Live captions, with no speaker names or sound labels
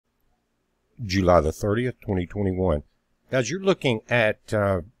July the 30th, 2021. Guys, you're looking at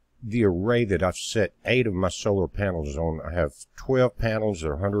the array that I've set 8 of my solar panels on. I have 12 panels that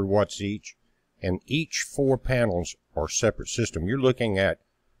are 100 watts each, and each 4 panels are separate system. You're looking at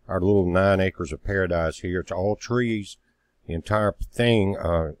our little 9 acres of paradise here. It's all trees, the entire thing,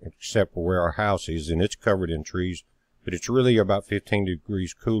 except for where our house is, and it's covered in trees, but it's really about 15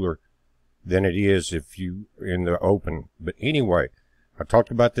 degrees cooler than it is if you in the open. But anyway, I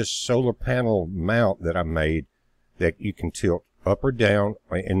talked about this solar panel mount that I made that you can tilt up or down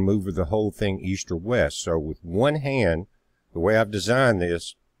and move the whole thing east or west. So with one hand, the way I've designed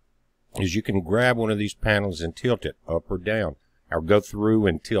this is you can grab one of these panels and tilt it up or down. I'll go through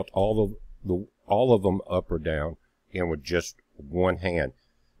and tilt all of them up or down, and with just one hand.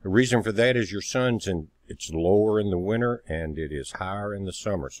 The reason for that is your sun's it's lower in the winter and it is higher in the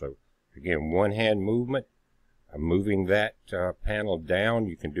summer. So again, one hand movement. I'm moving that panel down.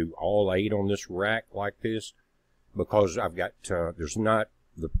 You can do all 8 on this rack like this, because I've got,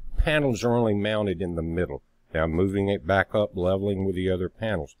 the panels are only mounted in the middle. Now I'm moving it back up, leveling with the other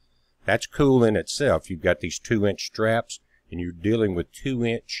panels. That's cool in itself. You've got these 2-inch straps, and you're dealing with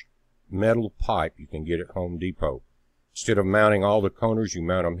 2-inch metal pipe you can get at Home Depot. Instead of mounting all the corners, you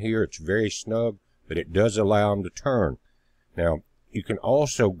mount them here. It's very snug, but it does allow them to turn. Now, you can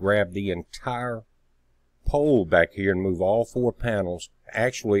also grab the entire pole back here and move all 4 panels,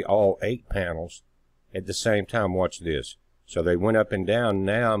 actually all 8 panels, at the same time. Watch this. So they went up and down.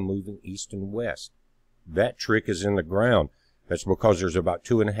 Now I'm moving east and west. That trick is in the ground. That's because there's about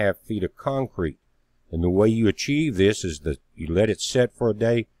 2.5 feet of concrete. And the way you achieve this is that you let it set for a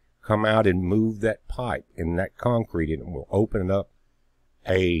day, come out and move that pipe in that concrete, and it will open up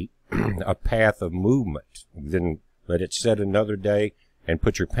a path of movement. Then let it set another day and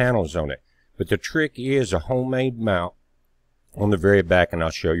put your panels on it. But the trick is a homemade mount on the very back, and I'll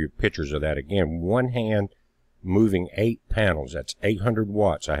show you pictures of that again. One hand moving 8 panels. That's 800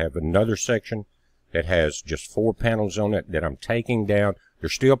 watts. I have another section that has just 4 panels on it that I'm taking down. They're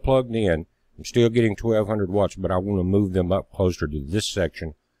still plugged in. I'm still getting 1200 watts, but I want to move them up closer to this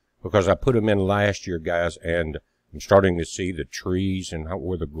section because I put them in last year, guys, and I'm starting to see the trees and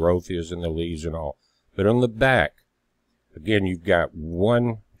where the growth is and the leaves and all. But on the back, again, you've got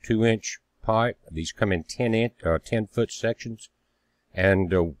one 2-inch pipe. These come in 10-foot sections,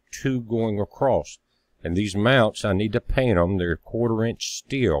 and 2 going across. And these mounts, I need to paint them. They're 1/4-inch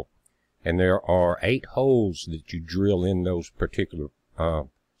steel, and there are 8 holes that you drill in those particular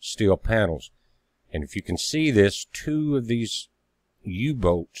steel panels. And if you can see this, 2 of these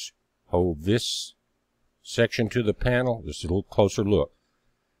U-bolts hold this section to the panel. Just a little closer look.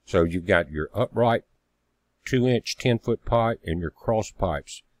 So you've got your upright 2-inch 10-foot pipe and your cross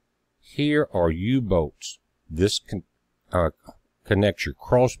pipes. Here are U-bolts. This connects your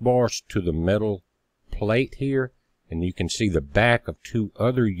crossbars to the metal plate here, and you can see the back of 2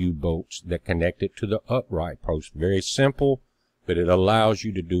 other U-bolts that connect it to the upright post. Very simple, but it allows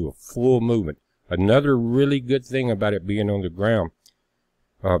you to do a full movement. Another really good thing about it being on the ground,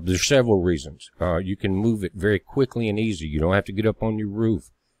 there's several reasons. You can move it very quickly and easy. You don't have to get up on your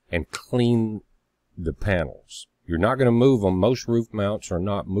roof and clean the panels. You're not going to move them. Most roof mounts are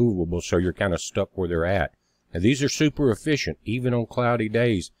not movable, so you're kind of stuck where they're at. And these are super efficient. Even on cloudy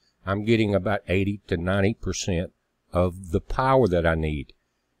days, I'm getting about 80 to 90% of the power that I need.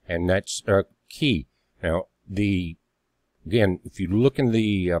 And that's key. Now, again, if you look in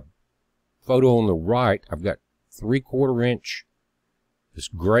the photo on the right, I've got 3/4-inch, this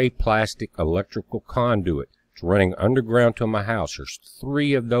gray plastic electrical conduit. It's running underground to my house. There's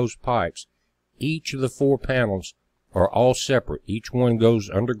 3 of those pipes. Each of the 4 panels are all separate. Each one goes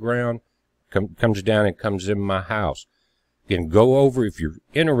underground, comes down and comes in my house. You can go over if you're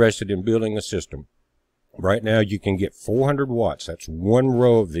interested in building a system. Right now you can get 400 watts. That's 1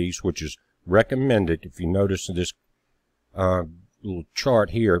 row of these, which is recommended. If you notice this little chart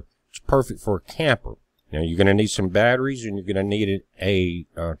here, it's perfect for a camper. Now you're going to need some batteries, and you're going to need a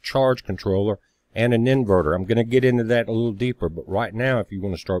charge controller and an inverter. I'm going to get into that a little deeper, but right now if you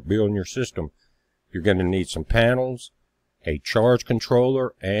want to start building your system, you're going to need some panels, a charge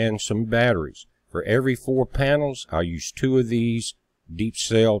controller, and some batteries. For every 4 panels, I'll use 2 of these deep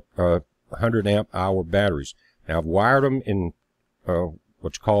cell 100 amp hour batteries. Now I've wired them in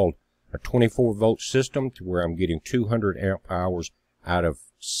what's called a 24 volt system, to where I'm getting 200 amp hours out of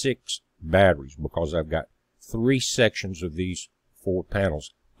 6 batteries, because I've got 3 sections of these 4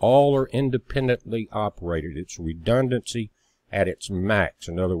 panels. All are independently operated. It's redundancy at its max.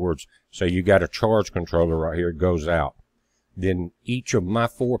 In other words, say you got a charge controller right here, it goes out. Then each of my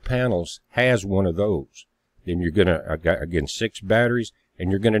 4 panels has one of those. Then you're going to, I've got, again, 6 batteries, and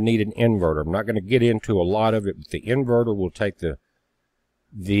you're going to need an inverter. I'm not going to get into a lot of it, but the inverter will take the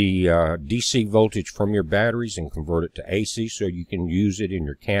DC voltage from your batteries and convert it to AC so you can use it in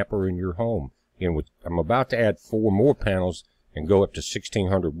your camper in your home. And I'm about to add 4 more panels and go up to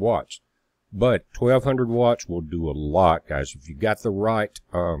 1600 watts. But 1200 watts will do a lot, guys. If you got the right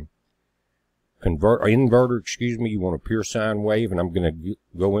inverter, you want a pure sine wave, and I'm going to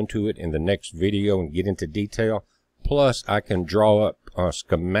go into it in the next video and get into detail. Plus, I can draw up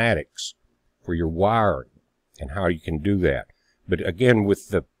schematics for your wiring and how you can do that. But again, with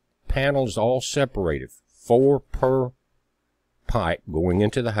the panels all separated, 4 per pipe going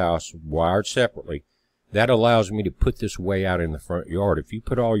into the house, wired separately, that allows me to put this way out in the front yard. If you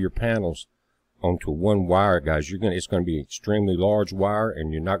put all your panels onto one wire, guys, it's going to be an extremely large wire,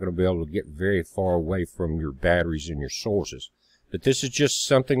 and you're not going to be able to get very far away from your batteries and your sources. But this is just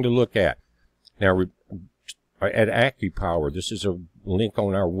something to look at. Now, at AccuPower, this is a link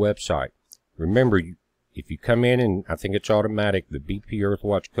on our website. Remember, if you come in, and I think it's automatic, the BP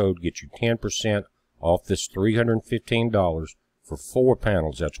Earthwatch code gets you 10% off this $315 for 4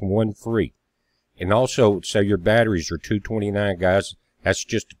 panels. That's 1 free. And also, say your batteries are $229, guys. That's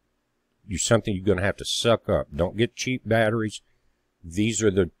just something you're going to have to suck up. Don't get cheap batteries. These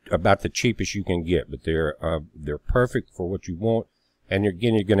are about the cheapest you can get, but they're perfect for what you want. And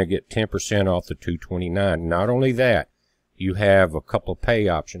again, you're going to get 10% off the $229. Not only that, you have a couple of pay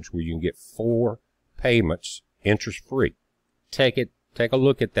options where you can get 4 payments interest-free. Take a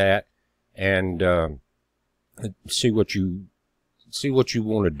look at that, and see what you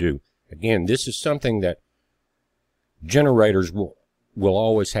want to do. Again, this is something that generators will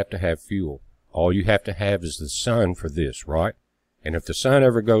always have to have fuel. All you have to have is the sun for this, right? And if the sun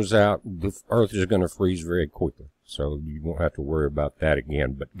ever goes out, the earth is going to freeze very quickly. So you won't have to worry about that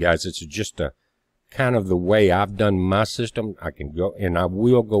again. But guys, it's just a kind of the way I've done my system. I can go, and I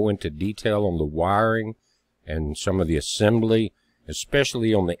will go into detail on the wiring and some of the assembly,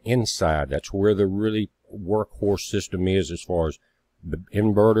 especially on the inside. That's where the really workhorse system is, as far as the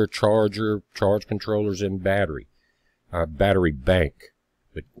inverter, charger, charge controllers, and battery bank.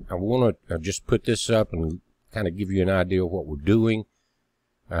 But I want to just put this up and kind of give you an idea of what we're doing.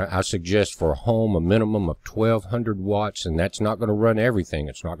 I suggest for a home a minimum of 1200 watts, and that's not going to run everything.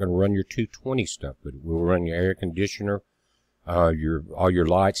 It's not going to run your 220 stuff, but it will run your air conditioner, all your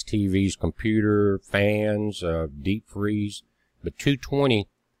lights, TVs, computer, fans, deep freeze. But 220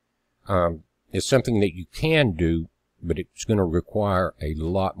 is something that you can do, but it's going to require a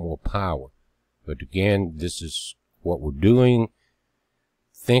lot more power. But again, this is what we're doing.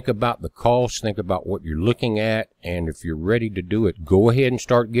 Think about the cost, think about what you're looking at, and if you're ready to do it, go ahead and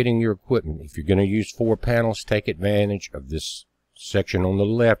start getting your equipment. If you're going to use 4 panels, take advantage of this section on the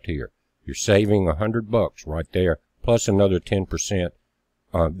left here. You're saving $100 right there, plus another 10%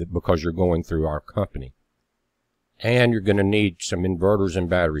 because you're going through our company. And you're going to need some inverters and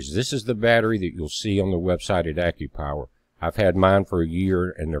batteries. This is the battery that you'll see on the website at AccuPower. I've had mine for a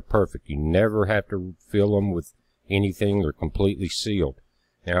year, and they're perfect. You never have to fill them with anything. They're completely sealed.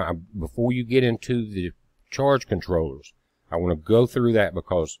 Now, before you get into the charge controllers, I want to go through that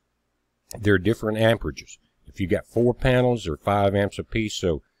because there are different amperages. If you got 4 panels, they're 5 amps apiece,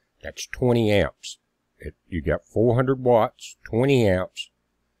 so that's 20 amps. You got 400 watts, 20 amps,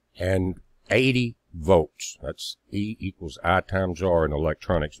 and 80 volts. That's E equals I times R in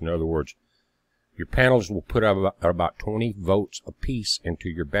electronics. In other words, your panels will put out about 20 volts apiece into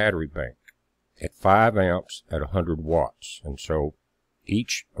your battery bank at 5 amps at 100 watts. And so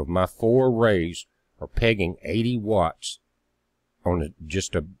each of my 4 arrays are pegging 80 watts on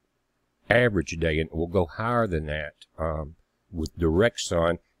just a average day, and it will go higher than that with direct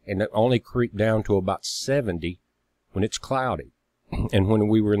sun, and it only creep down to about 70 when it's cloudy. And when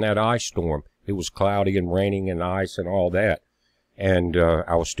we were in that ice storm, it was cloudy and raining and ice and all that, and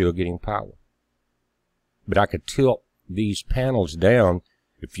I was still getting power. But I could tilt these panels down.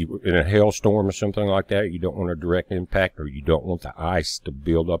 If you in a hailstorm or something like that, you don't want a direct impact, or you don't want the ice to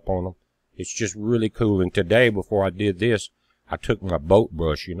build up on them. It's just really cool. And today, before I did this, I took my boat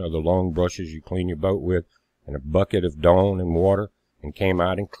brush, you know, the long brushes you clean your boat with, and a bucket of Dawn and water, and came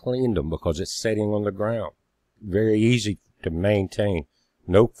out and cleaned them because it's setting on the ground. Very easy to maintain.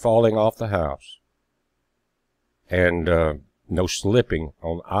 No falling off the house. And no slipping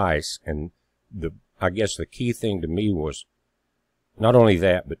on ice. And I guess the key thing to me was not only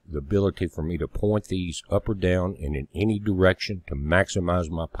that, but the ability for me to point these up or down and in any direction to maximize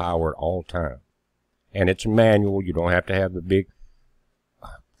my power at all times. And it's manual. You don't have to have the big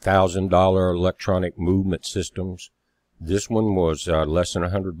 $1,000 electronic movement systems. This one was less than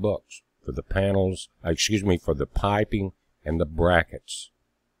 $100 for the panels, for the piping and the brackets.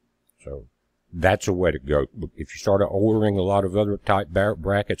 So that's a way to go. If you start ordering a lot of other type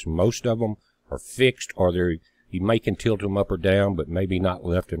brackets, most of them are fixed, or you may can tilt them up or down, but maybe not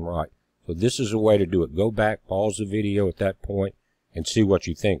left and right. So this is a way to do it. Go back, pause the video at that point, and see what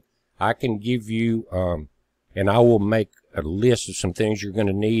you think. I can give you, and I will make a list of some things you're going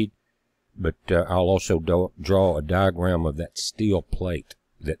to need, but I'll also draw a diagram of that steel plate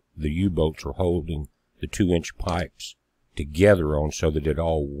that the U-bolts are holding the 2-inch pipes together on, so that it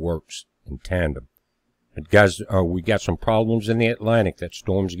all works in tandem. But guys, we got some problems in the Atlantic. That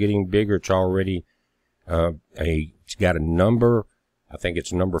storm's getting bigger. It's already it's got a number. I think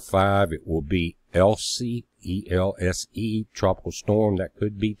it's number 5. It will be ELSE, E-L-S-E, tropical storm. That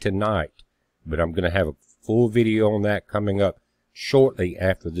could be tonight, but I'm going to have a full video on that coming up shortly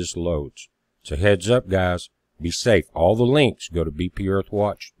after this loads. So heads up, guys. Be safe. All the links, go to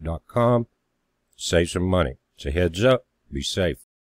bpearthwatch.com. Save some money. So heads up. Be safe.